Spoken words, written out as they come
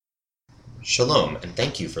Shalom, and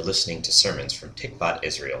thank you for listening to sermons from Tikvat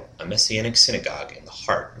Israel, a Messianic synagogue in the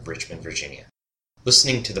heart of Richmond, Virginia.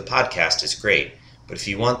 Listening to the podcast is great, but if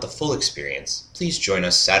you want the full experience, please join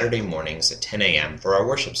us Saturday mornings at 10 a.m. for our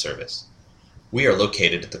worship service. We are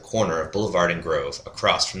located at the corner of Boulevard and Grove,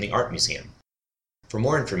 across from the Art Museum. For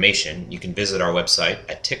more information, you can visit our website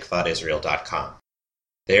at tikvatisrael.com.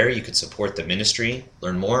 There you can support the ministry,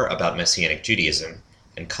 learn more about Messianic Judaism,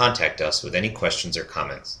 and contact us with any questions or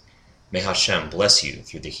comments. May Hashem bless you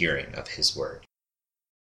through the hearing of His word.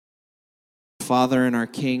 Father and our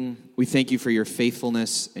King, we thank you for your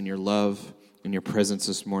faithfulness and your love and your presence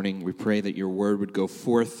this morning. We pray that your word would go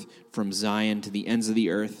forth from Zion to the ends of the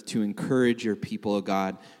earth to encourage your people, O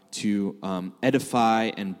God, to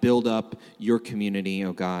edify and build up your community,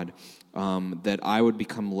 O God, that I would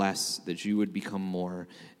become less, that you would become more,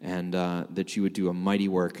 and that you would do a mighty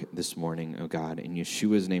work this morning, O God. In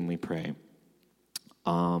Yeshua's name we pray.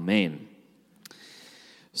 Amen.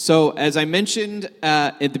 So, as I mentioned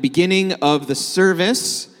at the beginning of the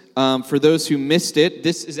service, for those who missed it,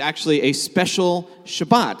 this is actually a special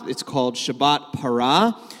Shabbat. It's called Shabbat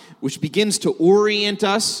Parah, which begins to orient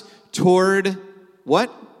us toward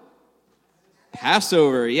what?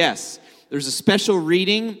 Passover, yes. There's a special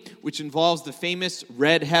reading which involves the famous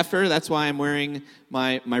red heifer. That's why I'm wearing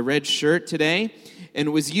my red shirt today. And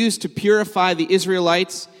it was used to purify the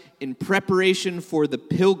Israelites in preparation for the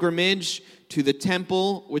pilgrimage to the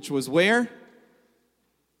temple, which was where?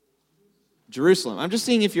 Jerusalem. I'm just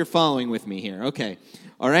seeing if you're following with me here. Okay.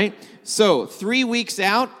 All right. So 3 weeks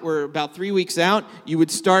out, we're about 3 weeks out, you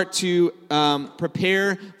would start to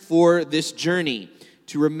prepare for this journey,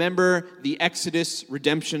 to remember the Exodus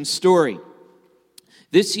redemption story.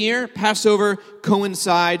 This year, Passover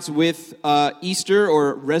coincides with Easter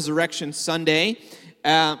or Resurrection Sunday,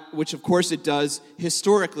 which of course it does.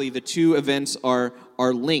 Historically, the two events are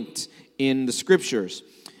linked in the scriptures.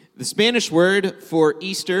 The Spanish word for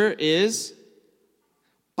Easter is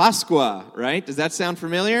Pascua, right? Does that sound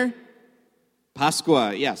familiar?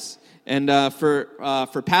 Pascua, yes. And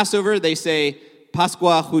for Passover, they say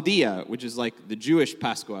Pascua Judía, which is like the Jewish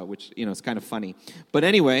Pascua, which, you know, is kind of funny. But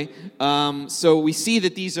anyway, so we see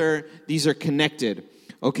that these are connected.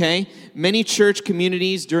 Okay? Many church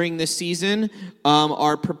communities during this season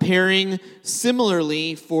are preparing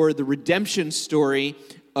similarly for the redemption story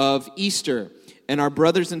of Easter. And our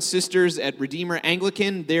brothers and sisters at Redeemer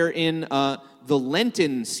Anglican, they're in the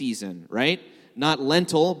Lenten season, right? Not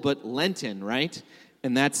lentil, but Lenten, right?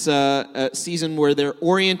 And that's a season where they're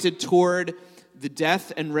oriented toward the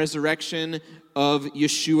death and resurrection of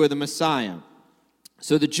Yeshua the Messiah.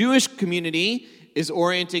 So the Jewish community is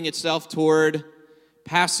orienting itself toward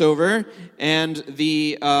Passover, and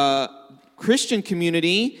the Christian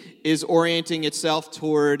community is orienting itself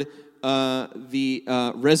toward the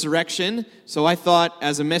resurrection. So I thought,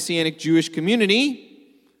 as a Messianic Jewish community,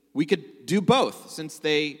 we could do both, since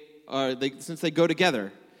they go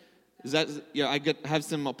together. Is that? Yeah, have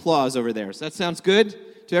some applause over there. So that sounds good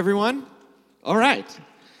to everyone? All right.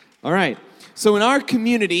 So in our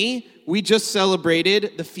community, we just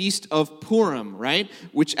celebrated the Feast of Purim, right?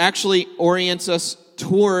 Which actually orients us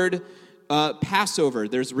toward Passover.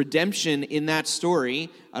 There's redemption in that story.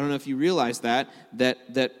 I don't know if you realize that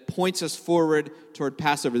points us forward toward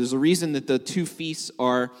Passover. There's a reason that the two feasts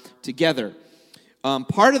are together.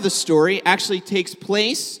 Part of the story actually takes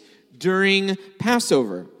place during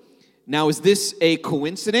Passover. Now, is this a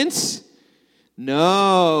coincidence?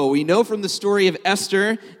 No, we know from the story of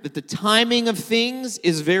Esther that the timing of things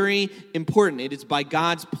is very important. It is by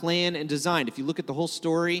God's plan and design. If you look at the whole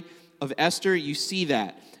story of Esther, you see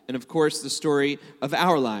that. And of course, the story of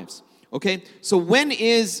our lives. Okay, so when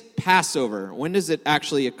is Passover? When does it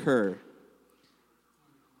actually occur?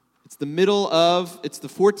 It's the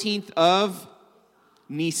 14th of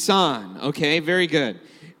Nisan. Okay, very good.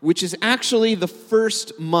 Which is actually the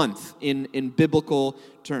first month in biblical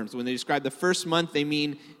terms. When they describe the first month, they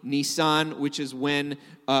mean Nisan, which is when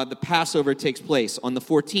the Passover takes place, on the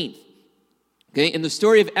 14th. Okay, in the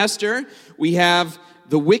story of Esther, we have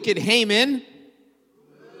the wicked Haman.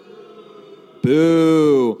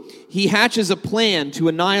 Boo. He hatches a plan to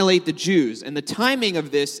annihilate the Jews, and the timing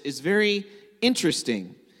of this is very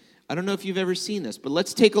interesting. I don't know if you've ever seen this, but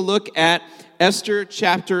let's take a look at Esther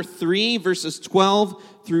chapter 3, verses 12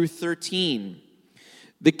 through 13.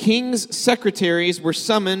 The king's secretaries were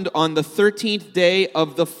summoned on the 13th day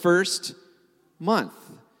of the first month.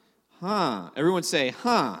 Everyone say,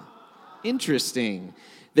 Interesting.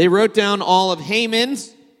 They wrote down all of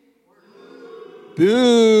Haman's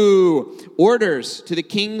orders to the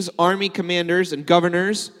king's army commanders and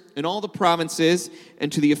governors in all the provinces,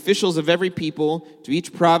 and to the officials of every people, to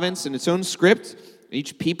each province in its own script,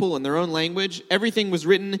 each people in their own language. Everything was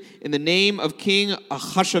written in the name of King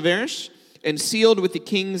Ahasuerus and sealed with the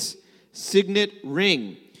king's signet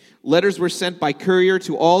ring. Letters were sent by courier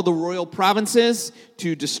to all the royal provinces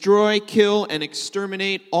to destroy, kill, and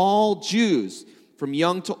exterminate all Jews, from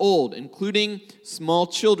young to old, including small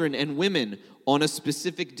children and women, on a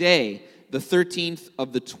specific day, the 13th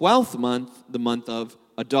of the 12th month, the month of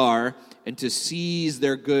Adar, and to seize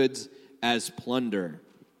their goods as plunder.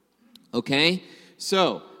 Okay?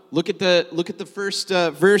 So, look at the first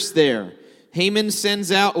verse there. Haman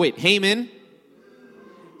sends out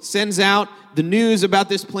the news about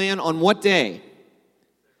this plan on what day?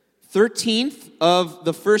 13th of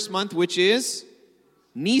the first month, which is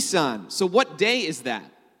Nisan. So what day is that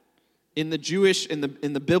in the Jewish, in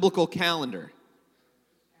the biblical calendar?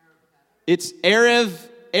 It's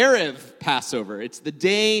Erev Passover. It's the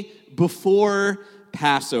day before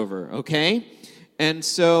Passover, okay? And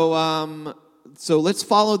so let's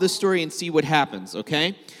follow this story and see what happens,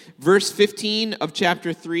 okay? Verse 15 of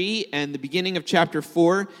chapter 3 and the beginning of chapter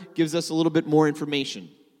 4 gives us a little bit more information.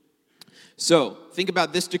 So, think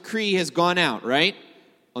about this decree has gone out, right?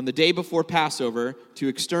 On the day before Passover to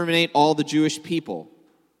exterminate all the Jewish people.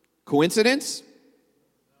 Coincidence?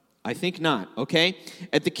 I think not, okay?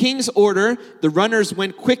 At the king's order, the runners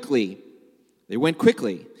went quickly. They went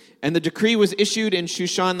quickly. And the decree was issued in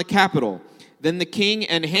Shushan, the capital. Then the king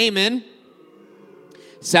and Haman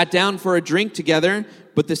sat down for a drink together,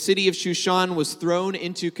 but the city of Shushan was thrown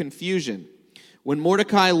into confusion. When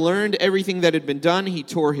Mordecai learned everything that had been done, he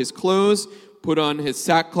tore his clothes, put on his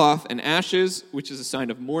sackcloth and ashes, which is a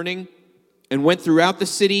sign of mourning, and went throughout the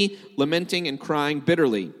city, lamenting and crying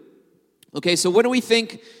bitterly. Okay, so what do we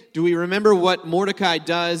think? Do we remember what Mordecai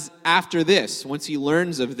does after this, once he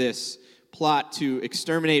learns of this plot to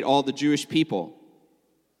exterminate all the Jewish people?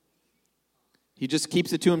 He just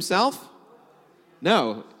keeps it to himself?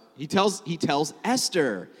 No, he tells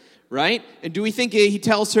Esther, right? And do we think he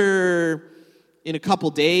tells her in a couple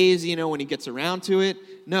days, when he gets around to it?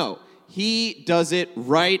 No, he does it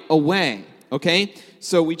right away, okay?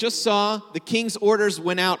 So we just saw the king's orders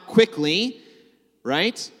went out quickly,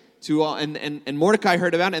 right? And Mordecai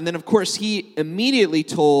heard about it, and then of course he immediately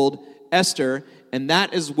told Esther, and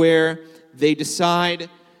that is where they decide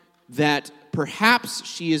that perhaps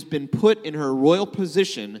she has been put in her royal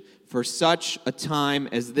position for such a time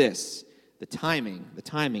as this. The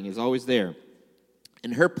timing is always there.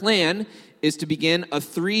 And her plan is to begin a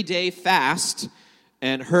 3-day fast,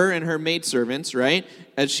 and her maidservants, right,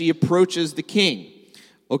 as she approaches the king.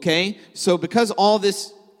 Okay? So because all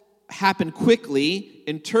this happened quickly,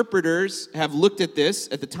 interpreters have looked at this,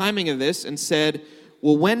 at the timing of this, and said,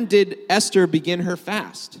 well, when did Esther begin her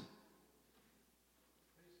fast?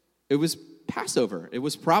 It was Passover. It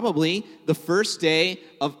was probably the first day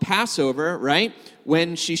of Passover, right?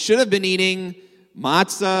 When she should have been eating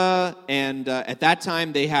matzah, and at that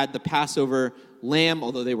time they had the Passover lamb,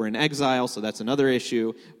 although they were in exile, so that's another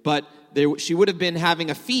issue. But she would have been having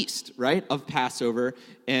a feast, right, of Passover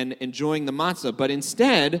and enjoying the matzah. But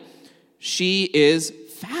instead, she is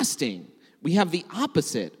fasting. We have the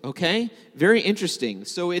opposite, okay? Very interesting.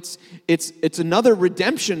 So it's another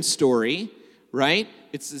redemption story, right?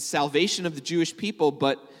 It's the salvation of the Jewish people,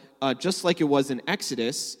 but just like it was in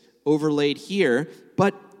Exodus, overlaid here,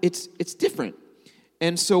 but it's different.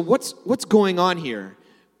 And so what's going on here?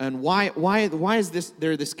 And why is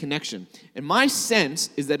there this connection? And my sense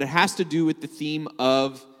is that it has to do with the theme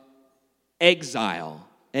of exile.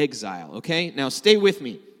 Exile, okay? Now stay with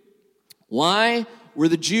me. Why were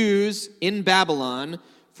the Jews in Babylon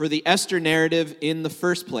for the Esther narrative in the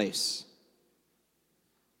first place?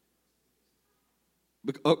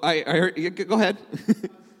 I heard, go ahead.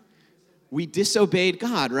 We disobeyed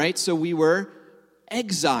God, right? So we were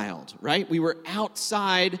exiled, right? We were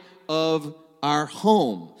outside of our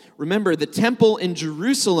home. Remember, the temple in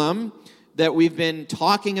Jerusalem that we've been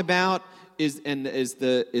talking about is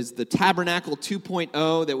the Tabernacle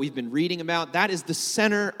 2.0 that we've been reading about. That is the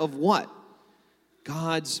center of what?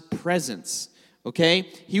 God's presence, okay?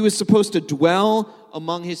 He was supposed to dwell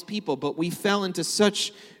among his people, but we fell into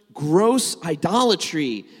such gross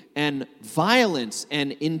idolatry and violence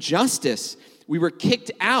and injustice. We were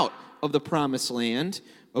kicked out of the promised land,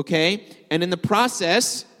 okay? And in the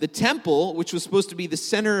process, the temple, which was supposed to be the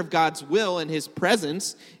center of God's will and his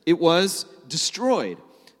presence, it was destroyed.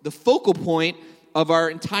 The focal point of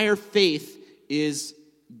our entire faith is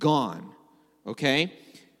gone, okay?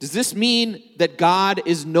 Does this mean that God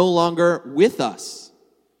is no longer with us?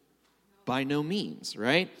 By no means,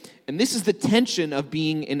 right? And this is the tension of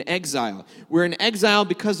being in exile. We're in exile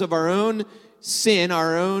because of our own sin,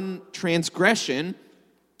 our own transgression,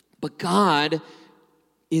 but God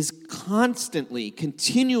is constantly,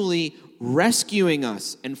 continually rescuing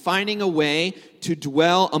us and finding a way to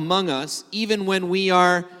dwell among us, even when we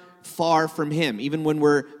are far from Him, even when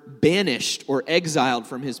we're banished or exiled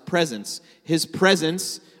from His presence. His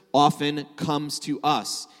presence often comes to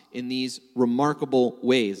us in these remarkable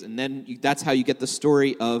ways. And then that's how you get the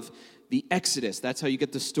story of the Exodus. That's how you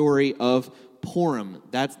get the story of Purim.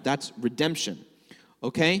 That's redemption.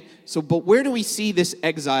 Okay? So, but where do we see this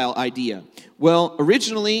exile idea? Well,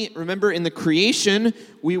 originally, remember in the creation,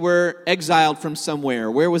 we were exiled from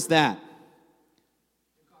somewhere. Where was that?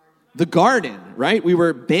 The garden, right? We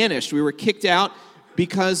were banished. We were kicked out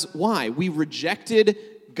because why? We rejected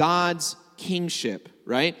God's kingship,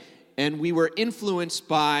 right? And we were influenced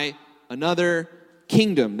by another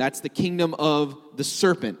kingdom. That's the kingdom of the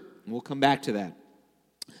serpent. And we'll come back to that.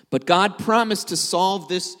 But God promised to solve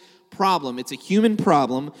this problem. It's a human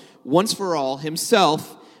problem, once for all,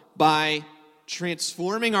 Himself, by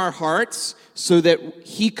transforming our hearts so that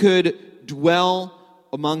He could dwell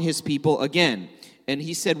among His people again. And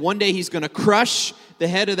He said one day He's going to crush the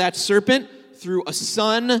head of that serpent through a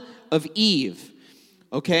son of Eve.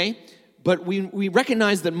 Okay? But we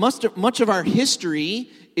recognize that much of our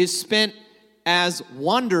history is spent as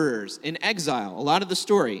wanderers in exile. A lot of the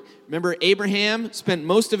story. Remember, Abraham spent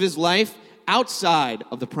most of his life outside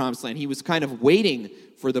of the promised land. He was kind of waiting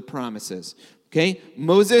for the promises. Okay?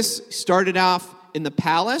 Moses started off in the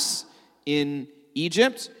palace in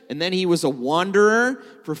Egypt, and then he was a wanderer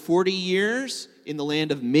for 40 years in the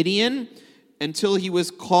land of Midian until he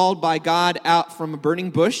was called by God out from a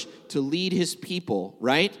burning bush to lead His people,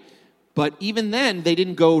 right? But even then, they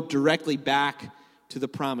didn't go directly back to the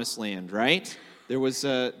promised land, right? There was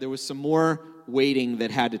some more waiting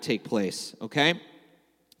that had to take place, okay?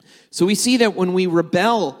 So we see that when we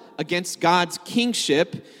rebel against God's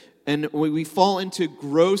kingship and we fall into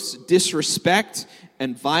gross disrespect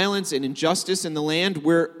and violence and injustice in the land,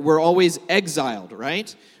 we're always exiled,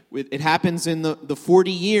 right? It happens in the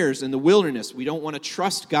 40 years in the wilderness. We don't want to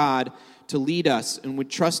trust God to lead us, and we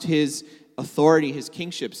trust His authority, His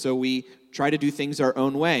kingship, so we try to do things our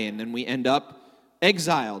own way, and then we end up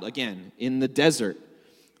exiled again in the desert,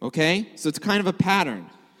 okay? So it's kind of a pattern,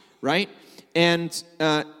 right? And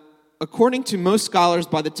according to most scholars,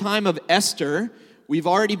 by the time of Esther, we've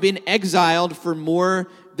already been exiled for more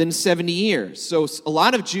than 70 years. So a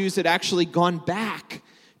lot of Jews had actually gone back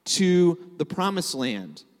to the promised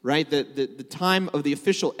land, right? The time of the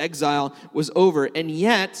official exile was over, and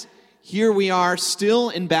yet here we are still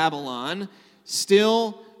in Babylon,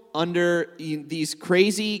 still under these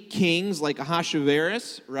crazy kings like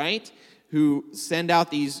Ahasuerus, right, who send out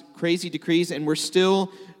these crazy decrees, and we're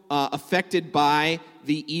still affected by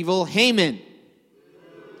the evil Haman,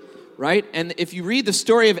 right? And if you read the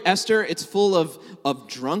story of Esther, it's full of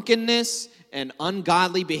drunkenness and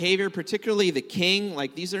ungodly behavior, particularly the king.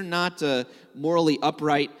 Like, these are not morally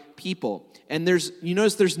upright people. And you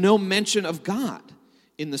notice there's no mention of God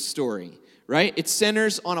in the story, right? It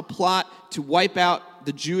centers on a plot to wipe out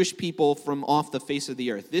the Jewish people from off the face of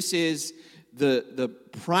the earth. This is the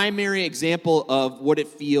primary example of what it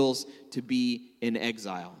feels to be in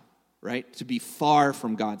exile, right? To be far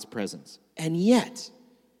from God's presence. And yet,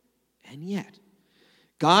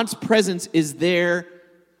 God's presence is there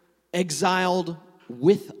exiled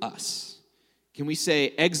with us. Can we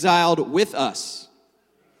say exiled with us?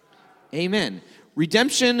 Amen.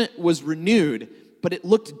 Redemption was renewed, but it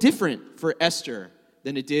looked different for Esther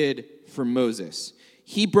than it did for Moses.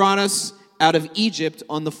 He brought us out of Egypt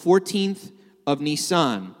on the 14th of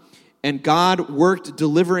Nisan, and God worked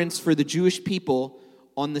deliverance for the Jewish people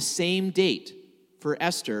on the same date for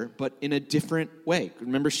Esther, but in a different way.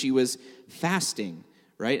 Remember, she was fasting,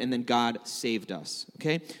 right? And then God saved us,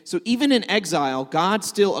 okay? So even in exile, God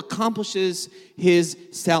still accomplishes His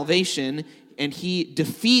salvation, and He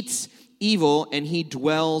defeats evil, and He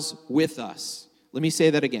dwells with us. Let me say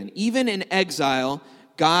that again. Even in exile,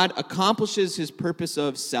 God accomplishes His purpose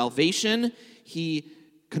of salvation. He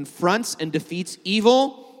confronts and defeats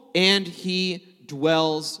evil, and He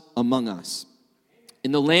dwells among us.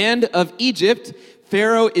 In the land of Egypt,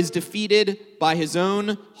 Pharaoh is defeated by his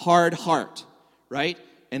own hard heart, right?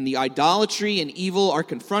 And the idolatry and evil are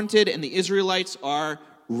confronted, and the Israelites are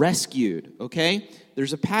rescued, okay?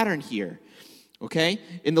 There's a pattern here, okay?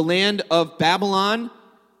 In the land of Babylon,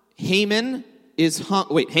 Haman is hung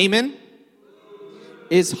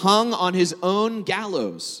on his own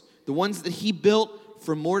gallows, the ones that he built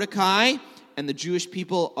for Mordecai, and the Jewish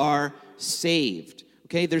people are saved.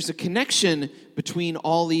 Okay, there's a connection between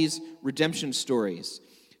all these redemption stories.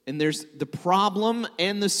 And there's the problem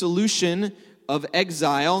and the solution of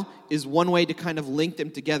exile is one way to kind of link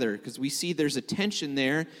them together, because we see there's a tension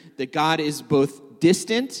there that God is both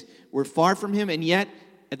distant, we're far from him, and yet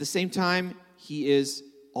at the same time, he is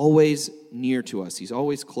always near to us. He's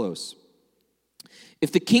always close.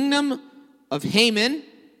 If the kingdom of Haman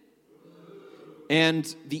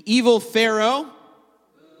and the evil Pharaoh,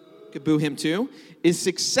 could boo him too, is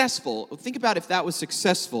successful, think about if that was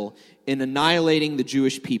successful in annihilating the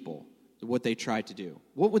Jewish people, what they tried to do.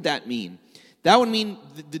 What would that mean? That would mean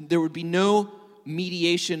there would be no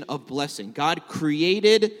mediation of blessing. God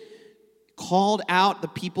called out the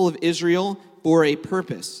people of Israel for a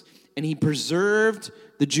purpose, and he preserved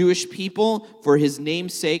the Jewish people for his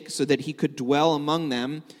name's sake so that he could dwell among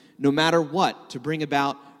them no matter what, to bring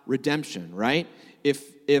about redemption, right?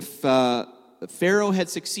 If Pharaoh had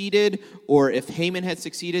succeeded or if Haman had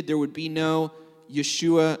succeeded, there would be no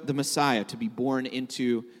Yeshua the Messiah to be born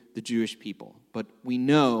into the Jewish people. But we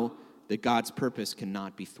know that God's purpose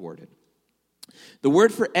cannot be thwarted. The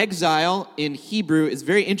word for exile in Hebrew is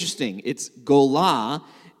very interesting. It's golah,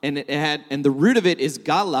 and the root of it is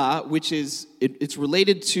gala, which is it's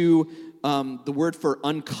related to the word for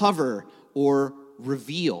uncover or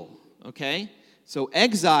reveal. Okay, so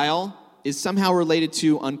exile is somehow related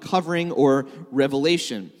to uncovering or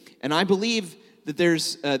revelation, and I believe that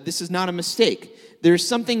this is not a mistake. There's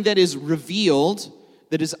something that is revealed,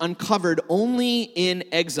 that is uncovered only in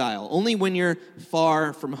exile, only when you're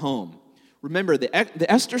far from home. Remember,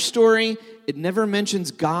 the Esther story, it never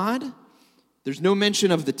mentions God. There's no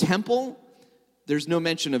mention of the temple. There's no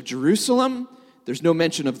mention of Jerusalem. There's no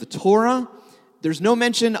mention of the Torah. There's no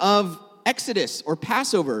mention of Exodus or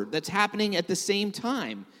Passover that's happening at the same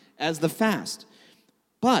time as the fast.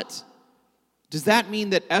 But does that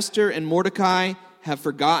mean that Esther and Mordecai have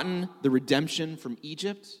forgotten the redemption from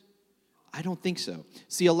Egypt? I don't think so.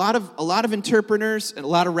 See, a lot of interpreters and a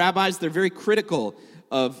lot of rabbis, they're very critical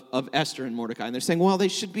of Esther and Mordecai. And they're saying, well, they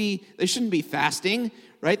shouldn't be fasting,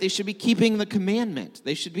 right? They should be keeping the commandment.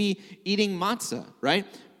 They should be eating matzah, right?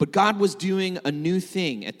 But God was doing a new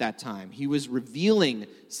thing at that time. He was revealing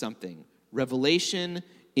something, revelation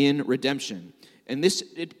in redemption. And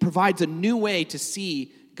it provides a new way to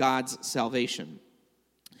see God's salvation.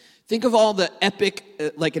 Think of all the epic,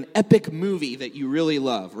 like an epic movie that you really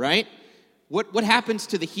love, right? What happens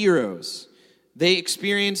to the heroes? They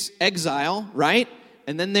experience exile, right?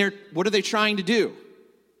 And then what are they trying to do?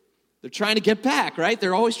 They're trying to get back, right?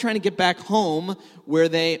 They're always trying to get back home where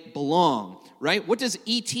they belong, right? What does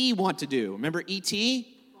E.T. want to do? Remember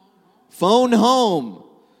E.T.? Phone home,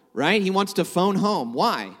 right? He wants to phone home.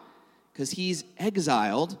 Why? Because he's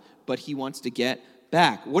exiled, but he wants to get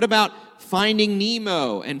back. What about Finding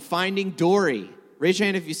Nemo and Finding Dory? Raise your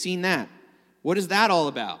hand if you've seen that. What is that all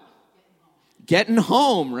about? Getting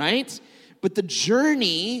home, right? But the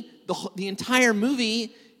journey, the entire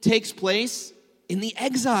movie takes place in the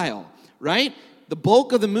exile, right? The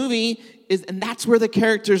bulk of the movie and that's where the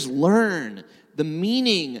characters learn the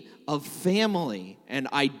meaning of family and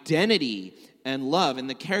identity and love. And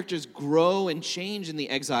the characters grow and change in the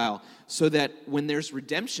exile so that when there's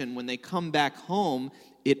redemption, when they come back home,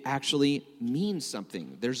 it actually means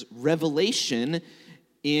something. There's revelation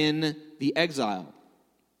in the exile.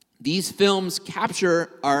 These films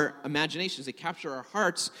capture our imaginations. They capture our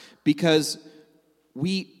hearts because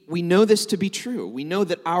we know this to be true. We know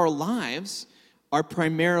that our lives are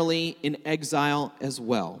primarily in exile as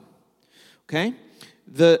well. Okay?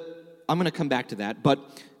 I'm going to come back to that,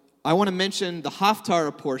 but I want to mention the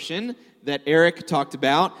Haftarah portion that Eric talked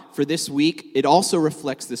about for this week. It also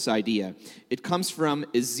reflects this idea. It comes from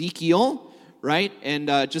Ezekiel, right? And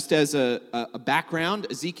just as a background,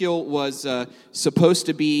 Ezekiel was supposed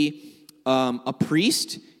to be a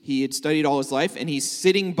priest. He had studied all his life, and he's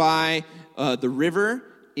sitting by the river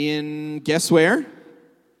in, guess where?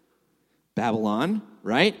 Babylon,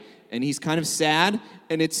 right? And he's kind of sad,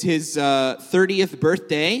 and it's his 30th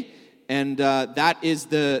birthday, and that is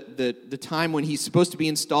the time when he's supposed to be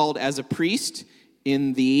installed as a priest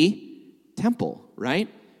in the temple, right?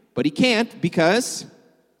 But he can't because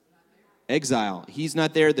exile. He's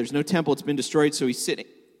not there. There's no temple. It's been destroyed. So he's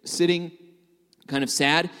sitting kind of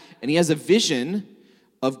sad. And he has a vision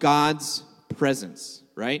of God's presence,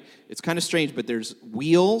 right? It's kind of strange, but there's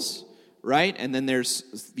wheels, right? And then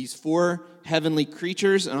there's these 4 heavenly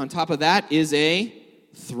creatures. And on top of that is a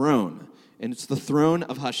throne. And it's the throne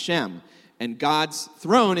of Hashem. And God's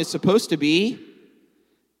throne is supposed to be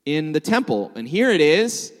in the temple. And here it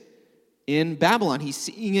is in Babylon. He's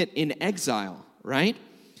seeing it in exile, right?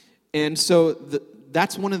 And so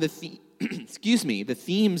that's one of the the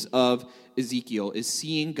themes of Ezekiel is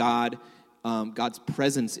seeing God, God's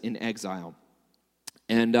presence in exile.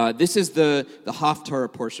 And this is the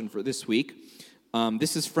Haftarah portion for this week.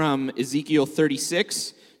 This is from Ezekiel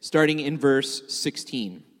 36, starting in verse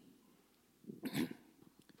 16.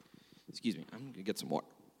 Excuse me, I'm going to get some water.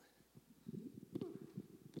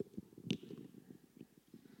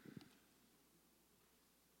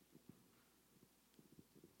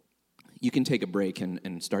 You can take a break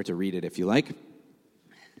and start to read it if you like.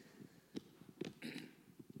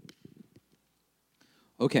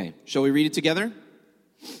 Okay, shall we read it together?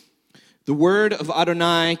 The word of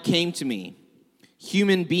Adonai came to me,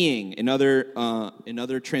 human being. In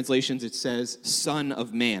other translations, it says, son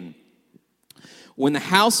of man. When the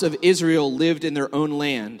house of Israel lived in their own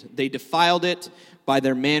land, they defiled it by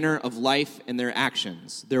their manner of life and their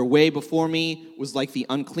actions. Their way before me was like the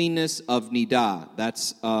uncleanness of nidah.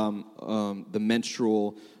 That's the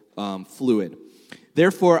menstrual fluid.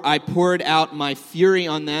 Therefore, I poured out my fury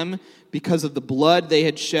on them because of the blood they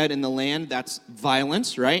had shed in the land. That's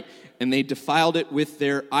violence, right? And they defiled it with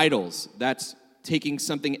their idols. That's taking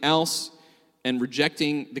something else and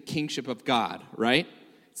rejecting the kingship of God, right?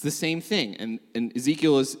 It's the same thing. And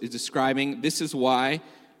Ezekiel is describing, this is why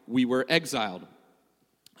we were exiled.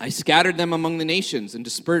 I scattered them among the nations and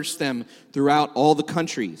dispersed them throughout all the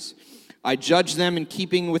countries. I judged them in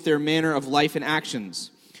keeping with their manner of life and actions.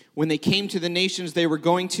 When they came to the nations they were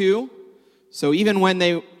going to, so even when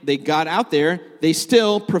they got out there, they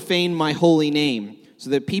still profaned my holy name. So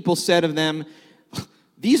that people said of them,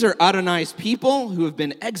 these are Adonai's people who have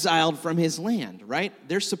been exiled from his land, right?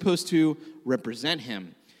 They're supposed to represent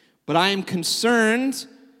him. But I am concerned,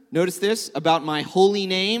 notice this, about my holy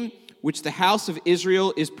name, which the house of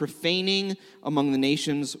Israel is profaning among the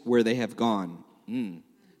nations where they have gone.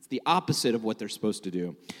 It's the opposite of what they're supposed to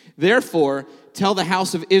do. Therefore, tell the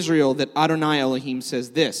house of Israel that Adonai Elohim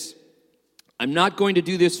says this, I'm not going to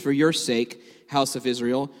do this for your sake, house of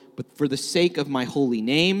Israel, but for the sake of my holy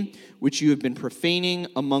name, which you have been profaning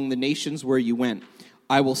among the nations where you went.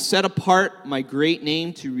 I will set apart my great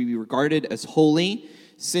name to be regarded as holy,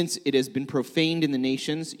 since it has been profaned in the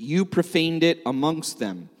nations. You profaned it amongst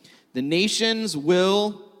them. The nations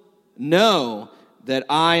will know that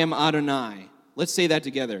I am Adonai. Let's say that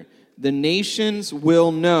together. The nations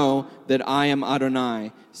will know that I am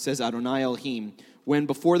Adonai, says Adonai Elohim, when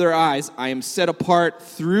before their eyes I am set apart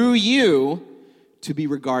through you to be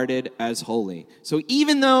regarded as holy. So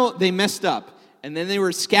even though they messed up and then they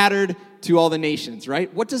were scattered to all the nations,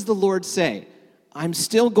 right? What does the Lord say? I'm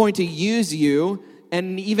still going to use you,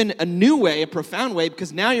 and even a new way, a profound way,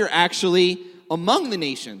 because now you're actually among the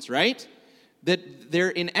nations, right? That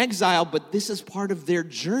they're in exile, but this is part of their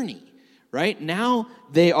journey, right? Now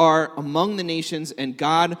they are among the nations, and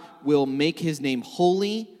God will make his name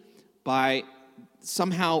holy by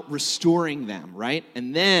somehow restoring them, right?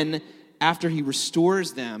 And then after he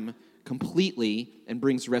restores them completely and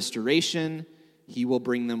brings restoration, he will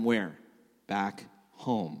bring them where? Back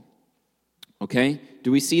home. Okay?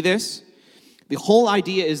 Do we see this? The whole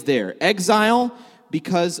idea is there. Exile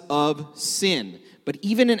because of sin. But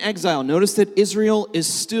even in exile, notice that Israel is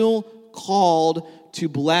still called to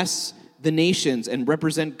bless the nations and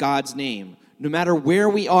represent God's name. No matter where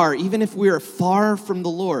we are, even if we are far from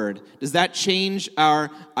the Lord, does that change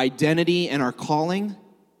our identity and our calling?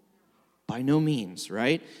 By no means,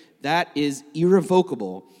 right? That is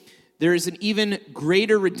irrevocable. There is an even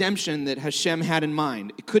greater redemption that Hashem had in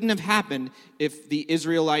mind. It couldn't have happened if the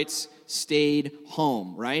Israelites stayed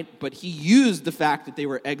home, right? But he used the fact that they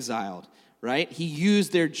were exiled, right? He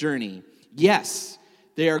used their journey. Yes,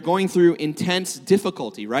 they are going through intense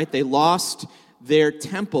difficulty, right? They lost their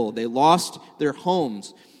temple. They lost their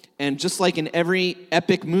homes. And just like in every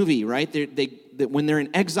epic movie, right? When they're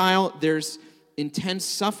in exile, there's intense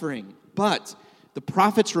suffering. But the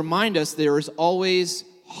prophets remind us there is always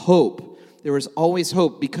hope. There is always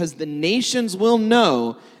hope because the nations will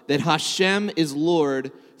know that Hashem is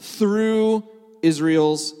Lord through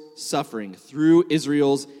Israel's suffering, through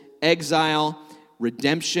Israel's exile,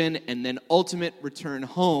 redemption, and then ultimate return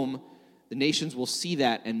home. The nations will see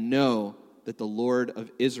that and know that the Lord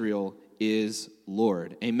of Israel is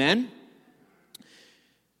Lord. Amen?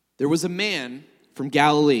 There was a man from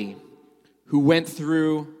Galilee who went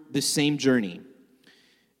through this same journey.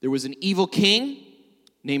 There was an evil king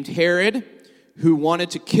named Herod who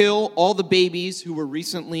wanted to kill all the babies who were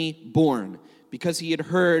recently born because he had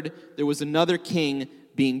heard there was another king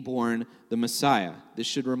being born, the Messiah. This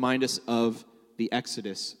should remind us of the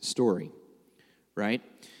Exodus story, right?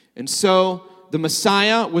 And so the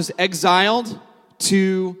Messiah was exiled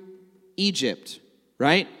to Egypt,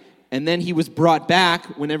 right? And then he was brought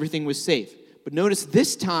back when everything was safe. But notice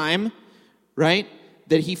this time, right,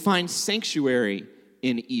 that he finds sanctuary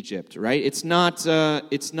in Egypt, right? It's not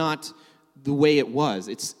the way it was.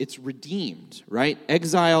 It's redeemed, right?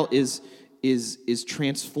 Exile is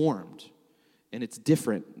transformed, and it's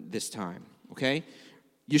different this time, okay?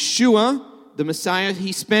 Yeshua, the Messiah,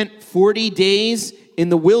 he spent 40 days in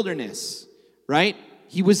the wilderness, right?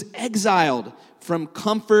 He was exiled from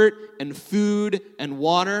comfort and food and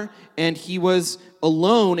water, and he was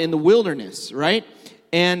alone in the wilderness, right?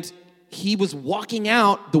 And he was walking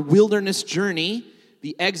out the wilderness journey,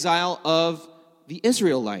 the exile of the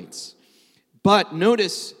Israelites. But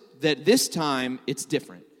notice that this time it's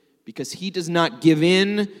different, because he does not give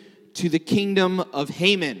in to the kingdom of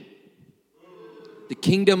Haman, the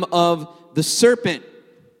kingdom of the serpent.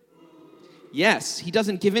 Yes, he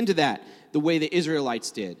doesn't give in to that the way the Israelites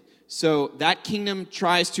did. So that kingdom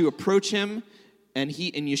tries to approach him, and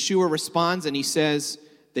Yeshua responds, and he says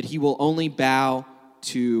that he will only bow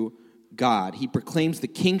to God. He proclaims the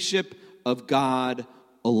kingship of God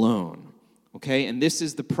alone. Okay, and this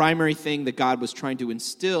is the primary thing that God was trying to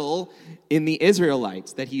instill in the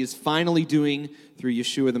Israelites, that he is finally doing through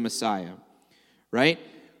Yeshua the Messiah, right?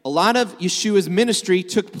 A lot of Yeshua's ministry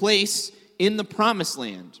took place in the Promised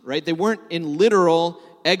Land, right? They weren't in literal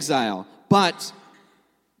exile, but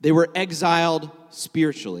they were exiled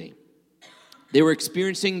spiritually. They were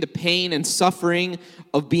experiencing the pain and suffering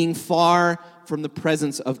of being far from the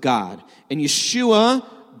presence of God. And Yeshua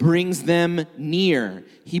brings them near.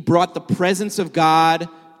 He brought the presence of God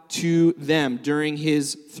to them during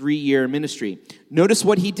his 3-year ministry. Notice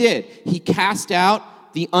what he did. He cast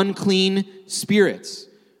out the unclean spirits.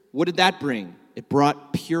 What did that bring? It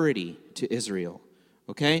brought purity to Israel.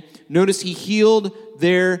 Okay? Notice he healed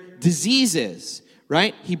their diseases,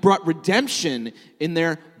 right? He brought redemption in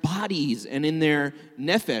their bodies and in their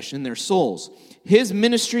nephesh, in their souls. His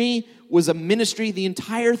ministry was a ministry, the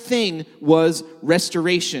entire thing was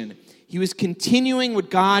restoration. He was continuing what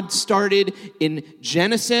God started in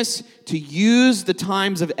Genesis to use the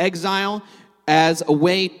times of exile as a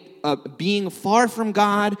way of being far from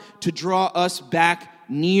God to draw us back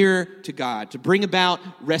near to God, to bring about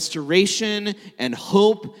restoration and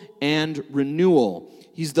hope and renewal.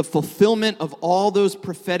 He's the fulfillment of all those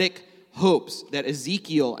prophetic hopes that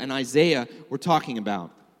Ezekiel and Isaiah were talking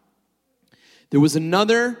about. There was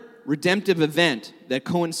another redemptive event that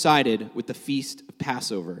coincided with the feast of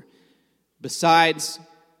Passover, besides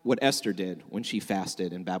what Esther did when she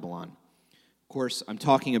fasted in Babylon. Of course, I'm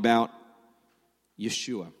talking about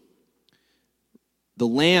Yeshua. The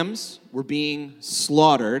lambs were being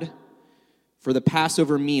slaughtered for the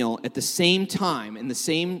Passover meal at the same time, in the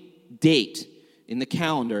same date in the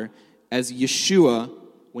calendar, as Yeshua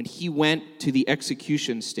when he went to the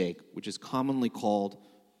execution stake, which is commonly called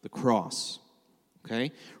the cross.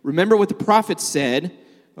 Okay? Remember what the prophet said,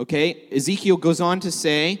 okay? Ezekiel goes on to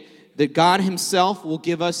say that God himself will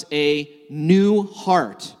give us a new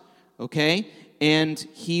heart, okay? And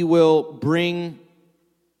he will bring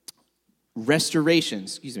restoration.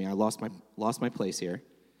 Excuse me, I lost my place here.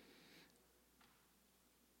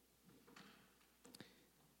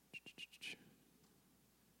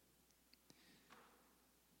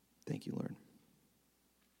 Thank you, Lord.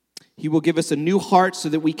 He will give us a new heart so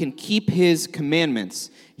that we can keep his commandments.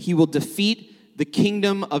 He will defeat the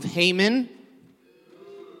kingdom of Haman,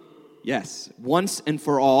 yes, once and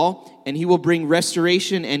for all, and he will bring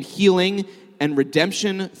restoration and healing and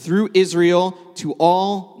redemption through Israel to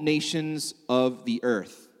all nations of the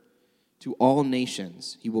earth. To all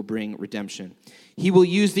nations, he will bring redemption. He will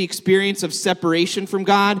use the experience of separation from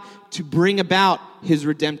God to bring about his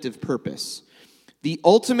redemptive purpose. The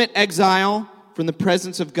ultimate exile from the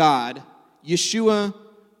presence of God, Yeshua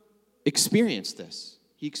experienced this.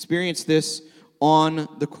 He experienced this on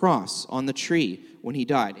the cross, on the tree, when he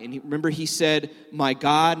died. And remember, he said, my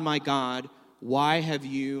God, why have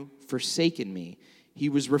you forsaken me?" He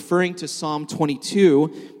was referring to Psalm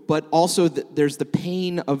 22, but also there's the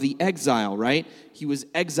pain of the exile, right? He was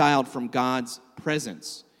exiled from God's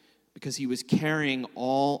presence because he was carrying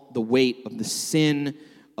all the weight of the sin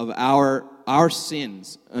of our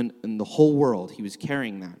sins and the whole world. He was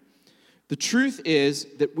carrying that. The truth is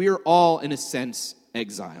that we are all, in a sense,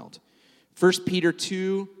 exiled. 1 Peter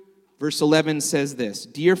 2, verse 11 says this,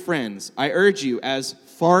 "Dear friends, I urge you as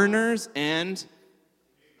foreigners and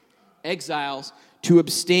exiles to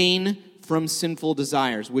abstain from sinful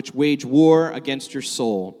desires, which wage war against your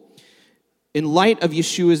soul." In light of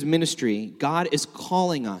Yeshua's ministry, God is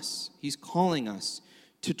calling us. He's calling us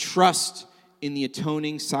to trust in the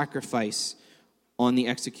atoning sacrifice on the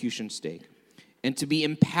execution stake, and to be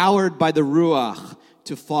empowered by the Ruach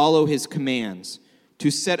to follow his commands,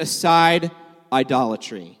 to set aside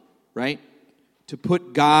idolatry, right? To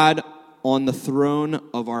put God on the throne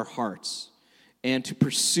of our hearts and to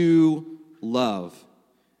pursue love.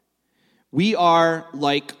 We are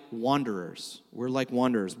like wanderers. We're like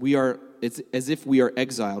wanderers. It's as if we are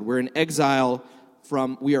exiled. We're in exile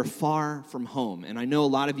we are far from home. And I know a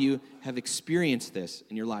lot of you have experienced this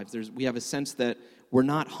in your lives. We have a sense that we're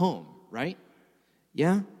not home, right?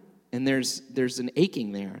 Yeah? And there's an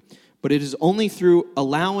aching there. But it is only through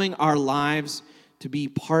allowing our lives to be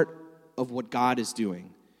part of what God is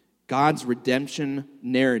doing, God's redemption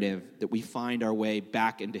narrative, that we find our way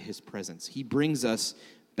back into his presence. He brings us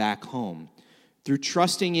back home. Through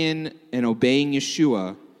trusting in and obeying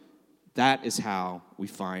Yeshua, that is how we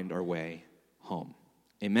find our way home.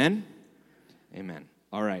 Amen? Amen.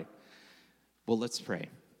 All right. Well, let's pray.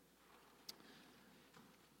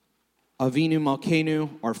 Avinu Malkeinu,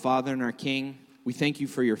 our Father and our King, we thank you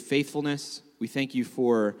for your faithfulness. We thank you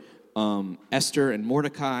for Esther and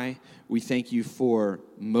Mordecai. We thank you for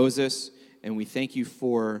Moses. And we thank you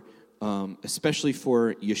for, especially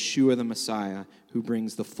for Yeshua the Messiah, who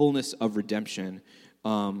brings the fullness of redemption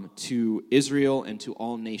to Israel and to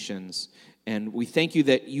all nations. And we thank you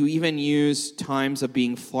that you even use times of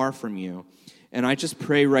being far from you. And I just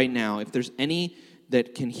pray right now, if there's any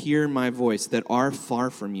that can hear my voice that are far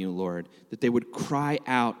from you, Lord, that they would cry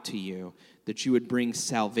out to you, that you would bring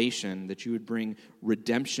salvation, that you would bring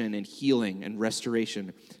redemption and healing and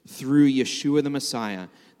restoration through Yeshua the Messiah,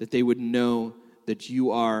 that they would know that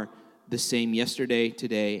you are the same yesterday,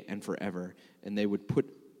 today, and forever. And they would put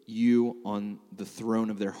you on the throne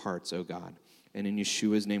of their hearts, O God. And in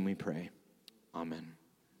Yeshua's name we pray. Amen.